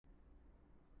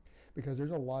Because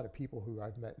there's a lot of people who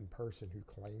I've met in person who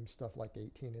claim stuff like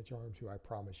 18-inch arms, who I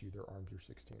promise you their arms are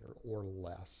 16 or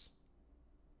less,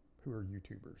 who are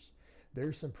YouTubers.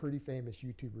 There's some pretty famous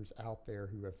YouTubers out there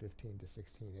who have 15 to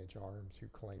 16-inch arms who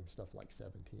claim stuff like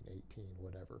 17, 18,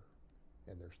 whatever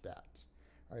in their stats.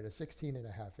 All right, a 16 and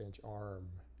a half inch arm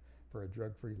for a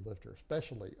drug-free lifter,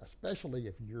 especially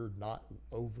if you're not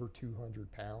over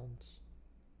 200 pounds,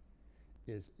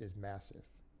 is massive.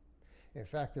 In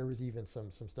fact, there was even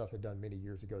some stuff had done many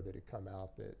years ago that had come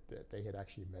out that they had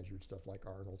actually measured stuff like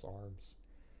Arnold's arms.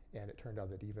 And it turned out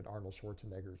that even Arnold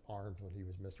Schwarzenegger's arms when he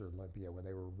was Mr. Olympia, when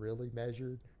they were really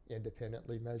measured,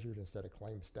 independently measured instead of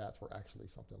claimed stats, were actually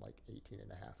something like 18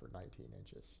 and a half or 19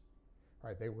 inches.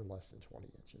 Right? They were less than 20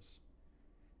 inches.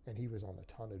 And he was on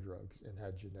a ton of drugs and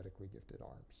had genetically gifted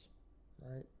arms.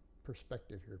 Right?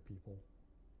 Perspective here, people.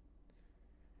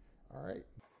 All right.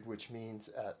 Which means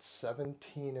at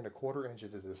 17 and a quarter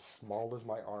inches is as small as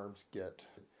my arms get.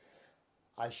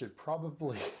 I should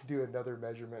probably do another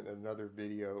measurement in another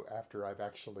video after I've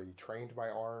actually trained my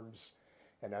arms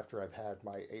and after I've had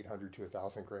my 800 to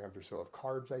 1,000 grams or so of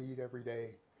carbs I eat every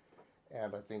day.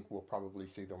 And I think we'll probably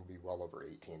see them be well over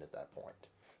 18 at that point.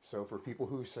 So for people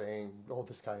who are saying, oh,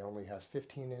 this guy only has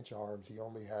 15-inch arms, he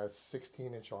only has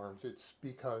 16-inch arms, it's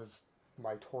because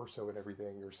my torso and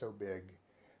everything are so big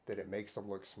that it makes them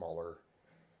look smaller.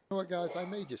 You know what, guys? I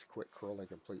may just quit curling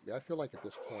completely. I feel like at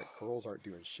this point, curls aren't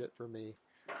doing shit for me.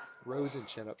 Rows and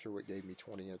chin-ups are what gave me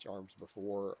 20-inch arms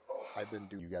before. I've been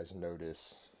doing, you guys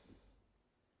notice,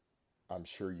 I'm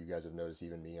sure you guys have noticed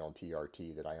even me on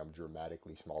TRT that I am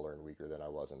dramatically smaller and weaker than I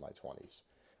was in my 20s.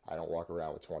 I don't walk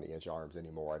around with 20-inch arms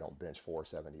anymore. I don't bench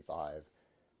 475.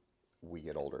 We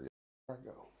get older. There I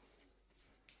go.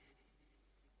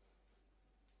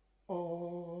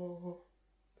 Oh.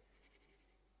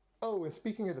 Oh, and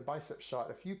speaking of the bicep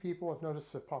shot, a few people I've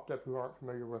noticed have popped up who aren't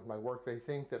familiar with my work. They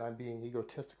think that I'm being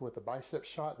egotistical with the bicep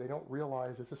shot. They don't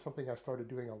realize this is something I started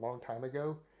doing a long time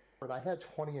ago. But I had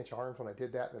 20-inch arms when I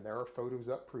did that, and there are photos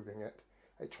up proving it.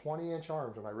 I had 20-inch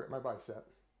arms when I ripped my bicep,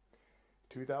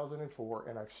 2004,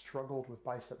 and I've struggled with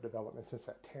bicep development since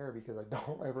that tear because I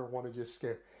don't ever want to just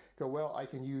go, well, I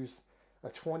can use a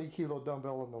 20-kilo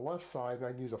dumbbell on the left side, and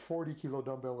I can use a 40-kilo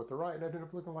dumbbell with the right, and I end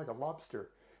up looking like a lobster.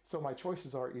 So my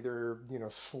choices are either,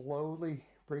 slowly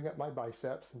bring up my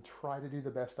biceps and try to do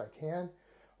the best I can,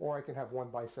 or I can have one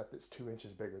bicep that's 2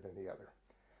 inches bigger than the other.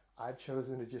 I've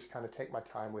chosen to just kind of take my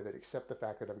time with it, accept the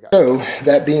fact that I've got... So,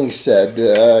 that being said,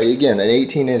 again, an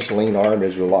 18-inch lean arm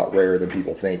is a lot rarer than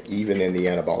people think, even in the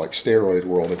anabolic steroid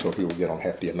world, until people get on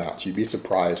hefty amounts. You'd be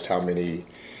surprised how many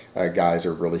guys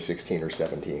are really 16 or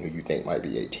 17 who you think might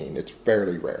be 18. It's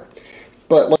fairly rare.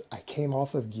 But I came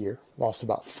off of gear, lost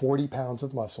about 40 pounds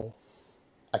of muscle.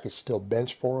 I could still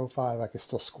bench 405. I could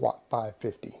still squat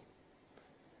 550.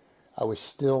 I was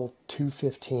still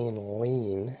 215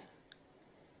 lean.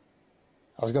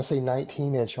 I was going to say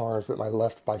 19-inch arms, but my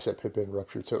left bicep had been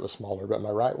ruptured, so it was smaller. But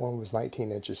my right one was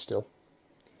 19 inches still.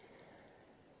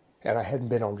 And I hadn't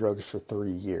been on drugs for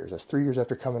 3 years. That's 3 years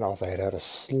after coming off. I had a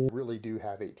really do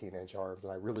have 18-inch arms,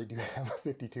 and I really do have a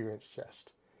 52-inch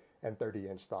chest and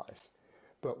 30-inch thighs.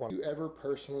 But when you ever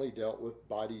personally dealt with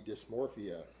body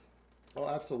dysmorphia? Oh,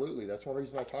 absolutely. That's one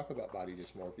reason I talk about body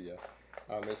dysmorphia.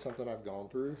 It's something I've gone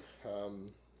through.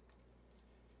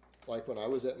 Like when I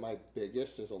was at my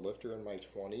biggest as a lifter in my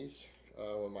 20s,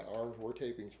 when my arms were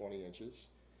taping 20 inches,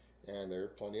 and there are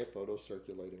plenty of photos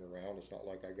circulating around. It's not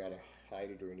like I got to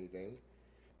hide it or anything.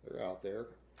 They're out there.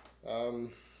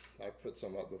 I've put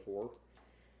some up before.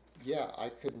 Yeah, I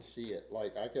couldn't see it.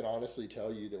 Like, I can honestly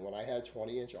tell you that when I had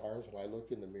 20-inch arms, when I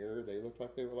looked in the mirror, they looked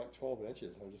like they were like 12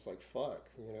 inches. And I'm just like, fuck,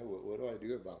 what do I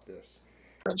do about this?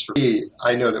 For me,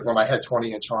 I know that when I had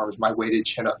 20-inch arms, my weighted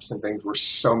chin-ups and things were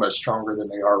so much stronger than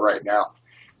they are right now.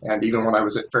 And even when I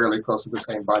was at fairly close to the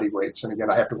same body weights, and again,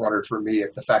 I have to wonder for me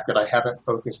if the fact that I haven't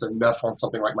focused enough on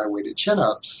something like my weighted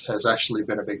chin-ups has actually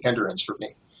been a big hindrance for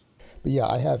me. But yeah,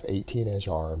 I have 18-inch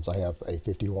arms. I have a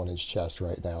 51-inch chest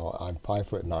right now. I'm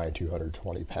 5'9",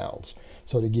 220 pounds.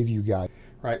 So to give you guys,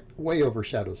 right, way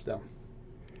overshadows them.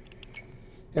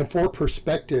 And for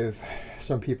perspective,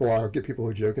 I'll get people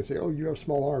who joke and say, oh, you have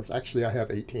small arms. Actually, I have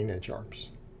 18-inch arms.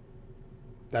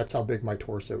 That's how big my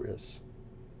torso is.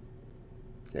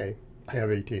 Okay, I have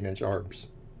 18-inch arms.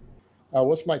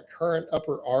 What's my current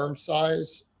upper arm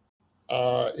size?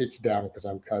 It's down because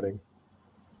I'm cutting.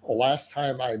 The last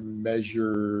time I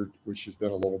measured, which has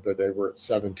been a little bit, they were at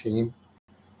 17.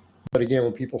 But again,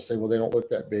 when people say, well, they don't look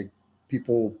that big,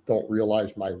 people don't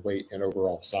realize my weight and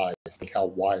overall size. Think how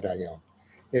wide I am.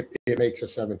 It makes a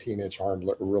 17-inch arm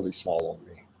look really small on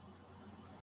me.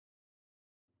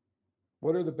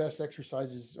 What are the best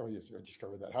exercises? Oh, yes, I just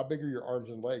covered that. How big are your arms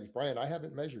and legs? Brian, I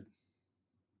haven't measured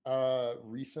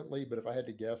recently, but if I had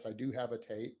to guess, I do have a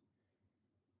tape.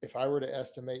 If I were to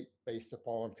estimate based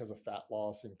upon because of fat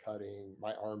loss and cutting,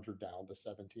 my arms are down to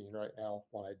 17 right now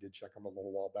when I did check them a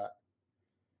little while back.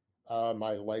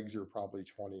 My legs are probably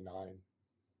 29,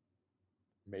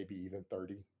 maybe even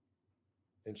 30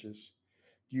 inches.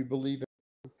 Do you believe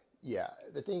in? Yeah,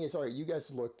 the thing is, all right, you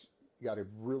got a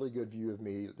really good view of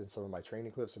me in some of my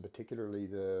training clips, and particularly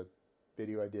the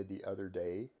video I did the other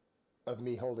day of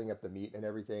me holding up the meat and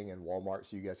everything in Walmart,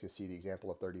 so you guys can see the example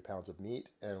of 30 pounds of meat.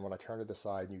 And when I turn to the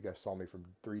side and you guys saw me from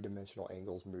three-dimensional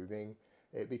angles moving,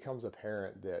 it becomes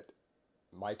apparent that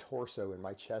my torso and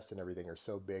my chest and everything are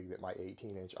so big that my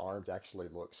 18-inch arms actually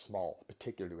look small,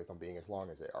 particularly with them being as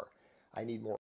long as they are. I need more